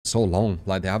so long.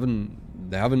 Like they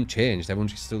haven't changed. Everyone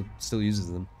still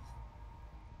uses them.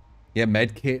 Yeah,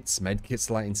 medkits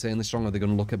like insanely strong. Are they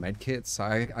going to look at medkits?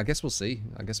 I guess we'll see.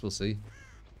 I guess we'll see.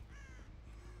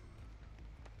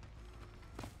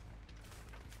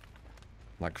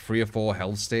 Like 3 or 4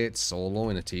 health states solo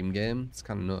in a team game. It's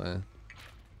kind of nutty.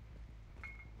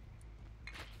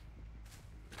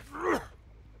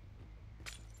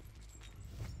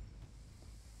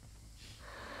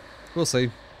 We'll see.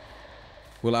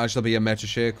 Will it actually be a meta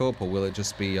shake-up, or will it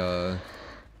just be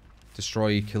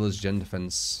destroy killer's gen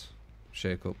defense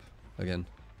shake-up again?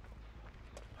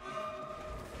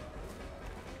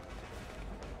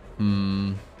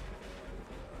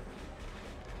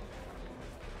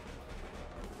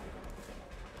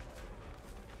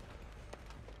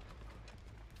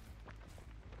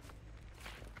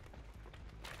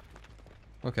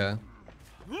 Okay.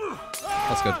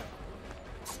 That's good.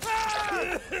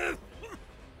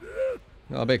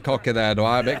 A bit cocky there,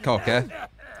 Dwight. A bit cocky.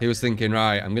 He was thinking,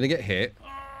 right, I'm going to get hit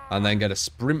and then get a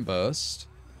sprint burst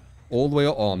all the way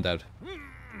up. Oh, I'm dead.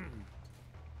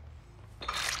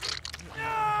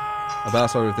 I bet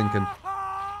that's what we were thinking.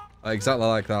 Exactly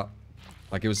like that.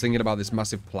 Like he was thinking about this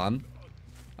massive plan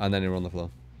and then he were on the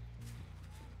floor.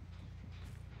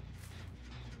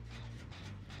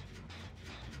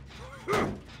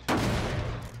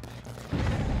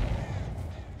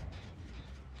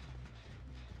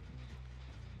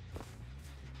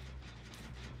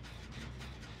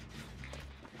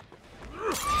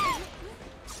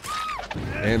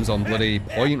 Aim's on bloody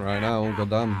point right now,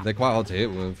 goddamn. They're quite hard to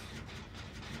hit with.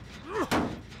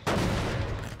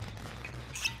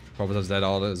 Probably does dead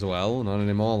order as well. Not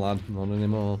anymore, lad. Not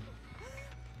anymore.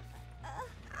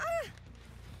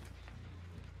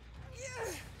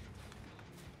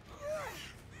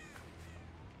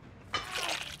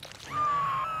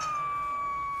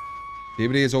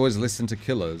 DBD has always listened to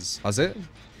killers. Has it?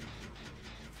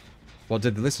 What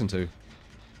did they listen to?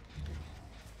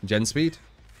 Gen speed?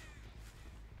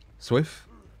 Swift?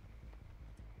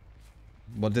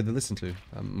 What did they listen to?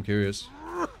 I'm curious.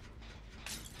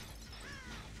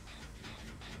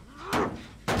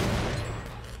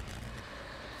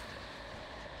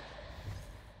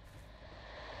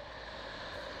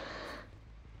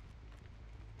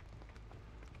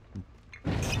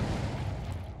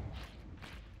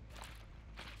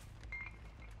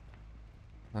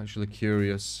 Actually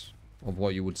curious of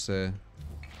what you would say.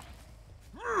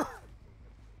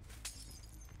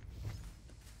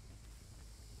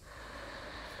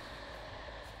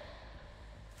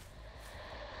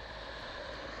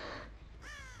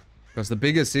 Because the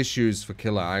biggest issues for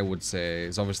Killer, I would say,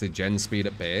 is obviously gen speed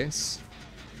at base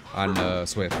and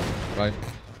Swift, right?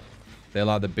 They're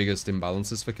like the biggest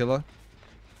imbalances for Killer.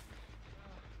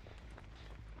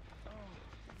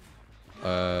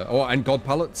 Oh, and God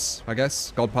pallets, I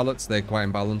guess. God pallets, they're quite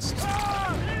imbalanced.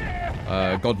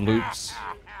 God loops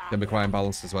can be quite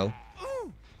imbalanced as well.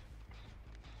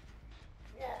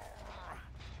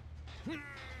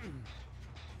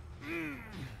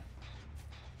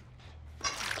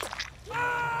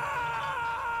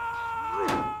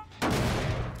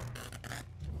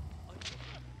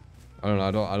 I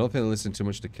don't know. I don't think they listen too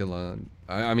much to Killer.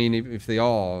 I mean, if they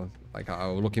are, like,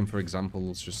 I'm looking for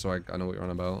examples just so I know what you're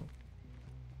on about.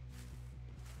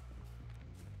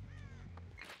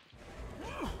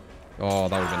 Oh,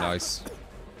 that would be nice.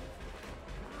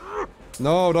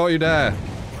 No, don't you dare.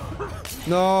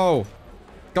 No.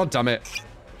 God damn it.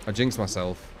 I jinxed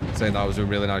myself saying that was doing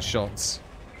really nice shots.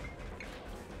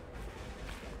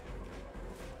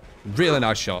 Really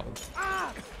nice shot.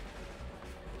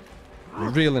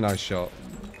 Really nice shot.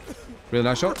 Really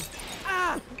nice shot.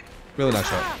 Really nice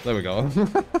shot. There we go.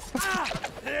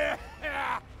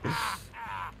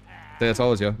 See, I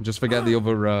told you. Just forget the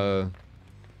other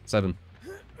 7.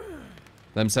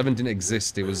 Them 7 didn't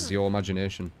exist. It was your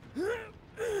imagination.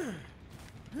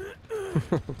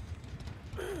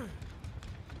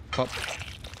 Pop.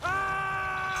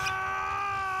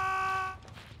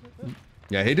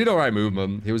 Yeah, he did alright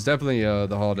movement. He was definitely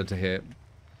the harder to hit.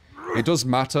 It does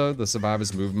matter, the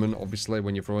survivor's movement, obviously,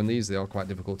 when you're throwing these. They are quite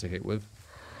difficult to hit with.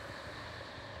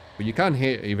 But you can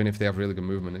hit even if they have really good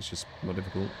movement. It's just more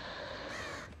difficult.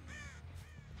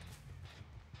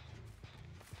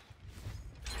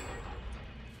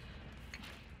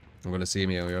 I'm gonna see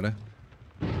me, are you ready?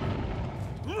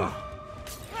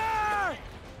 Ah.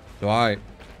 Dwight.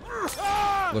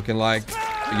 Looking like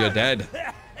you're dead.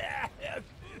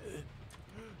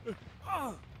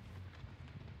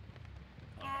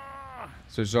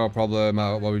 So it's not a problem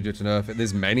what we do to nerf it.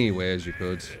 There's many ways you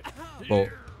could. But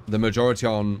the majority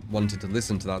aren't wanting to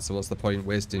listen to that, so what's the point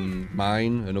wasting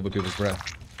mine and other people's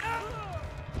breath?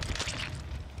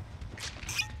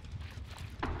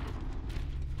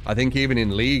 I think even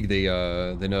in League, they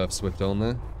nerf Swift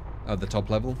only at the top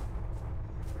level.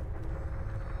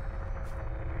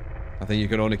 I think you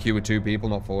can only queue with 2 people,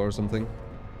 not 4 or something.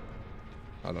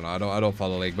 I don't know. I don't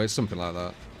follow League, but it's something like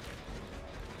that.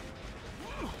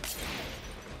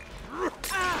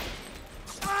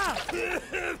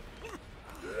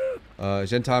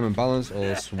 Gen time and balance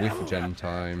or Swift gen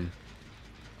time?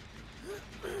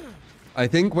 I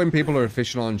think when people are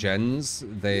efficient on gens,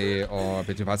 they are a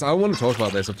bit too fast. I don't want to talk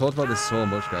about this. I've talked about this so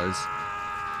much, guys.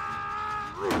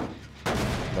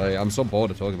 Like, I'm so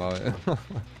bored of talking about it.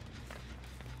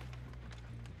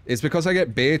 It's because I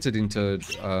get baited into,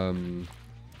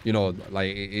 you know,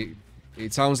 like,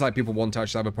 it sounds like people want to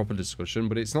actually have a proper discussion,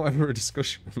 but it's not ever a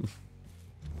discussion.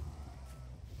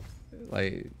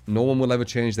 Like, no one will ever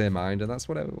change their mind, and that's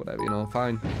whatever, you know,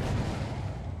 fine.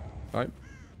 Right?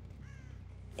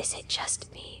 Is it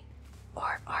just me,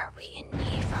 or are we in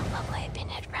need for a lovely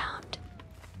pinhead round?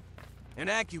 An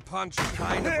acupuncture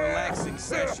kind of relaxing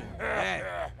session. Hey.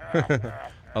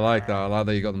 I like that. I like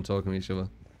that you got them talking to each other.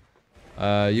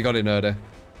 You got it, Nerdy.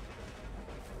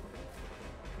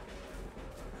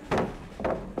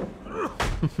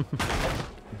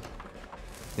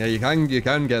 Yeah, you can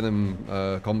get them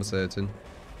conversating,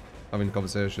 having a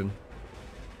conversation.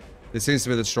 This seems to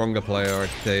be the stronger player, I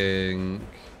think.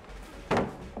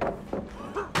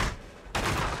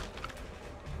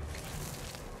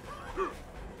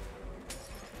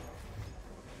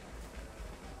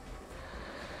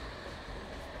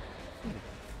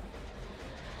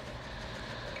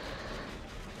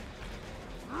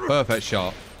 Perfect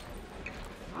shot.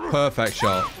 Perfect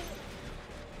shot.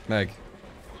 Meg.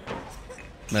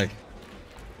 Meg.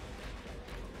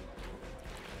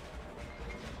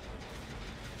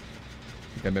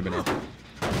 Okay, maybe not.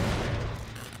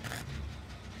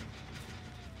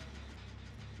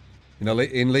 You know,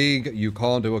 in League, you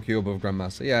can't do a queue above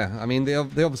Grandmaster. Yeah, I mean, they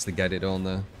obviously get it, don't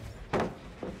they?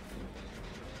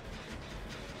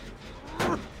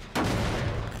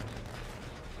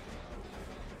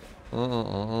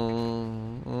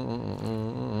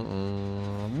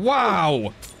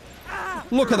 Wow!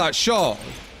 Look at that shot!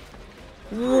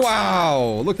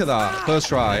 Wow! Look at that. First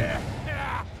try.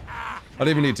 I didn't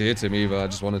even need to hit him either, I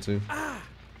just wanted to.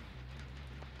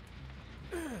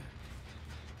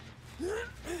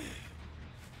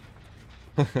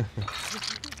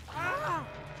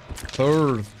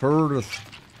 Third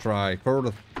try.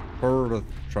 Third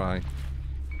try.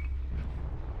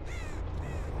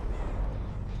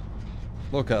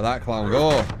 Look at that clown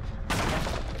go.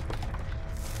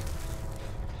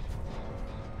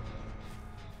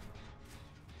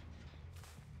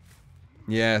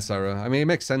 Yeah, Sarah. I mean, it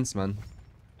makes sense, man.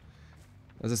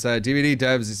 As I said, DVD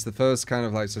devs, it's the first kind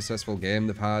of like successful game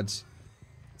they've had.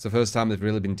 It's the first time they've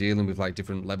really been dealing with like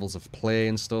different levels of play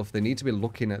and stuff. They need to be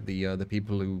looking at the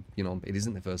people who, you know, it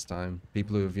isn't the first time.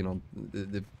 People who have, you know,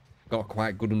 they've got a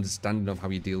quite good understanding of how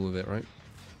you deal with it, right?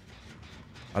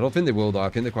 I don't think they will, though. I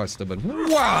think they're quite stubborn.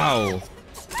 Wow!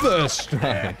 First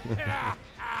try.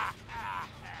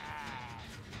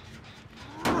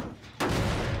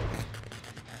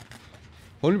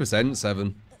 100%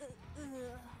 7.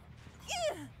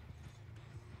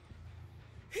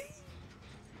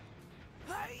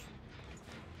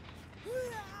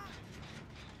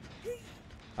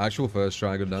 Actual first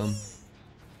try, good down.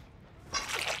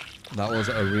 That was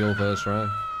a real first try.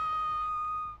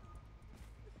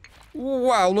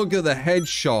 Wow, look at the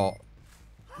headshot.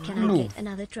 Can I get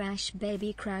another trash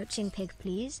baby crouching pig,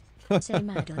 please? Say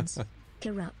Madons.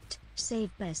 Corrupt. Save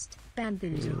best.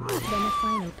 Bamboozle. Then a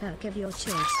final perk of your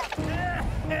choice.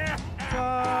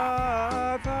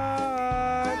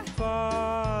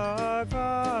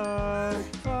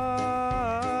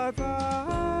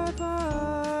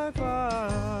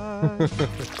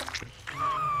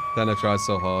 Then I tried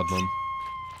so hard,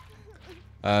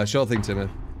 man. Sure thing, Timmy.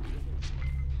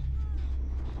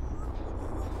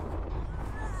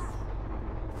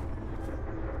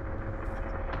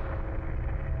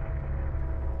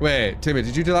 Wait, Timmy,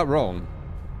 did you do that wrong?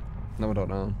 No, I don't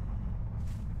know.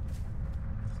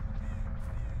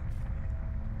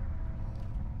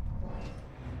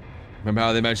 Remember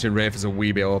how they mentioned Wraith as a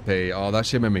wee bit OP? Oh, that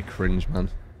shit made me cringe, man.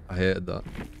 I hated that.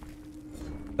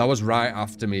 That was right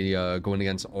after me going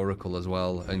against Oracle as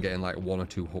well and getting like 1 or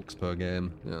 2 hooks per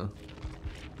game. Yeah.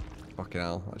 Fucking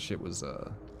hell, that shit was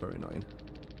very annoying.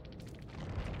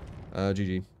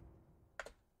 GG.